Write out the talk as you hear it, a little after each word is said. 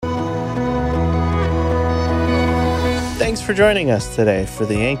Thanks for joining us today for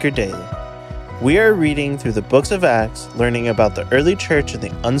the Anchor Daily. We are reading through the books of Acts, learning about the early church and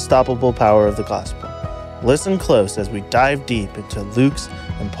the unstoppable power of the gospel. Listen close as we dive deep into Luke's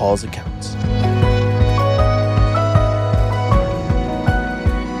and Paul's accounts.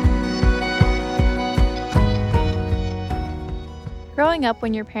 Growing up,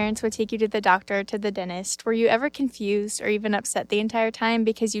 when your parents would take you to the doctor or to the dentist, were you ever confused or even upset the entire time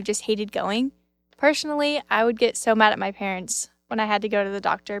because you just hated going? Personally, I would get so mad at my parents when I had to go to the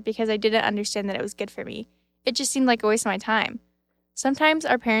doctor because I didn't understand that it was good for me. It just seemed like a waste of my time. Sometimes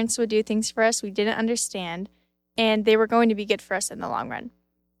our parents would do things for us we didn't understand, and they were going to be good for us in the long run.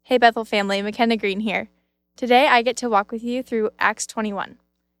 Hey Bethel family, McKenna Green here. Today I get to walk with you through Acts 21,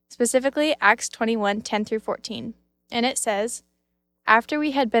 specifically Acts 21, 10 through 14. And it says, "After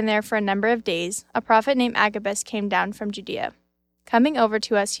we had been there for a number of days, a prophet named Agabus came down from Judea. Coming over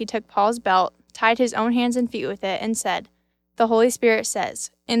to us, he took Paul's belt, tied his own hands and feet with it, and said, 'The Holy Spirit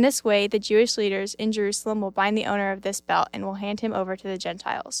says, in this way the Jewish leaders in Jerusalem will bind the owner of this belt and will hand him over to the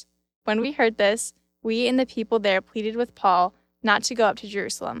Gentiles.' When we heard this, we and the people there pleaded with Paul not to go up to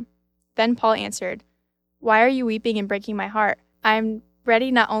Jerusalem. Then Paul answered, 'Why are you weeping and breaking my heart? I am ready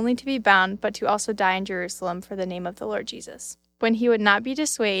not only to be bound, but to also die in Jerusalem for the name of the Lord Jesus.' When he would not be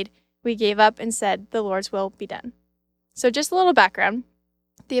dissuaded, we gave up and said, 'The Lord's will be done.'" So just a little background.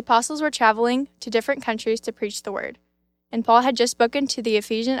 The apostles were traveling to different countries to preach the word, and Paul had just spoken to the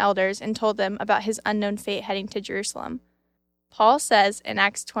Ephesian elders and told them about his unknown fate heading to Jerusalem. Paul says in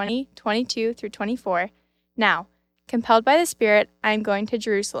Acts 20, 22 through 24, "Now, compelled by the Spirit, I am going to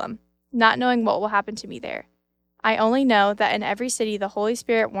Jerusalem, not knowing what will happen to me there. I only know that in every city the Holy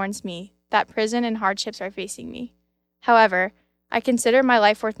Spirit warns me that prison and hardships are facing me. However, I consider my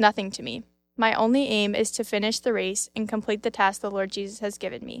life worth nothing to me. My only aim is to finish the race and complete the task the Lord Jesus has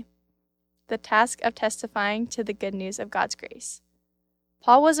given me, the task of testifying to the good news of God's grace."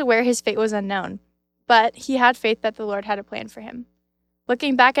 Paul was aware his fate was unknown, but he had faith that the Lord had a plan for him.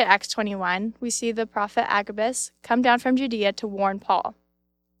 Looking back at Acts 21, we see the prophet Agabus come down from Judea to warn Paul.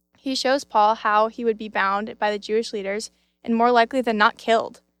 He shows Paul how he would be bound by the Jewish leaders and more likely than not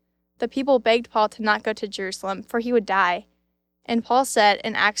killed. The people begged Paul to not go to Jerusalem, for he would die. And Paul said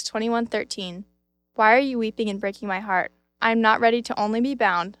in Acts 21:13, "Why are you weeping and breaking my heart? I am not ready to only be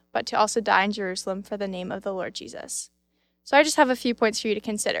bound, but to also die in Jerusalem for the name of the Lord Jesus." So I just have a few points for you to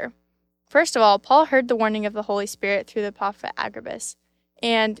consider. First of all, Paul heard the warning of the Holy Spirit through the prophet Agabus,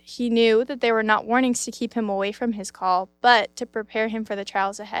 and he knew that they were not warnings to keep him away from his call, but to prepare him for the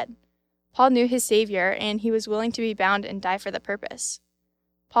trials ahead. Paul knew his Savior, and he was willing to be bound and die for the purpose.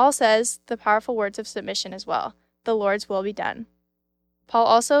 Paul says the powerful words of submission as well, "The Lord's will be done." Paul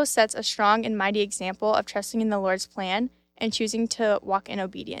also sets a strong and mighty example of trusting in the Lord's plan and choosing to walk in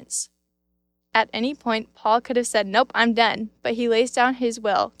obedience. At any point, Paul could have said, "Nope, I'm done," but he lays down his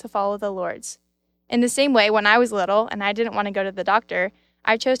will to follow the Lord's. In the same way, when I was little and I didn't want to go to the doctor,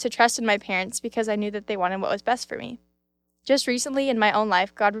 I chose to trust in my parents because I knew that they wanted what was best for me. Just recently in my own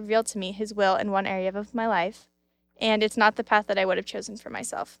life, God revealed to me his will in one area of my life, and it's not the path that I would have chosen for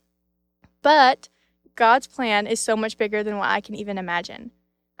myself. But God's plan is so much bigger than what I can even imagine.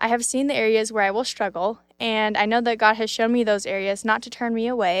 I have seen the areas where I will struggle, and I know that God has shown me those areas not to turn me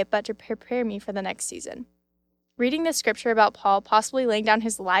away, but to prepare me for the next season. Reading the scripture about Paul possibly laying down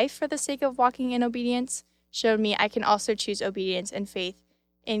his life for the sake of walking in obedience showed me I can also choose obedience and faith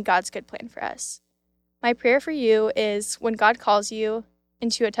in God's good plan for us. My prayer for you is when God calls you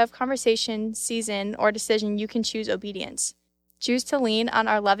into a tough conversation, season, or decision, you can choose obedience. Choose to lean on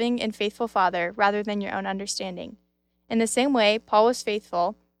our loving and faithful Father rather than your own understanding. In the same way, Paul was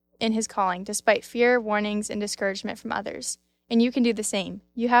faithful in his calling despite fear, warnings, and discouragement from others. And you can do the same.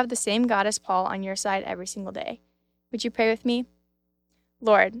 You have the same God as Paul on your side every single day. Would you pray with me?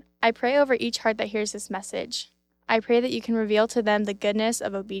 Lord, I pray over each heart that hears this message. I pray that you can reveal to them the goodness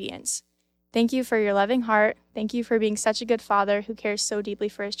of obedience. Thank you for your loving heart. Thank you for being such a good Father who cares so deeply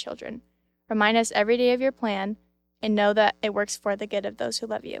for his children. Remind us every day of your plan, and know that it works for the good of those who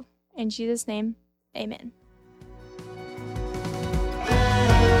love you. In Jesus' name, amen.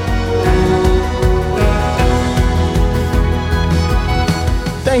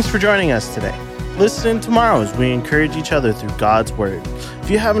 Thanks for joining us today. Listen in tomorrow as we encourage each other through God's Word. If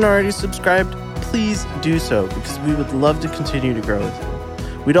you haven't already subscribed, please do so because we would love to continue to grow with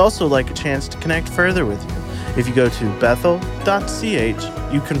you. We'd also like a chance to connect further with you. If you go to bethel.ch,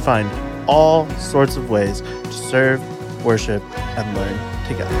 you can find all sorts of ways to serve, worship, and learn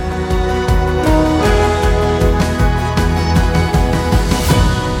together.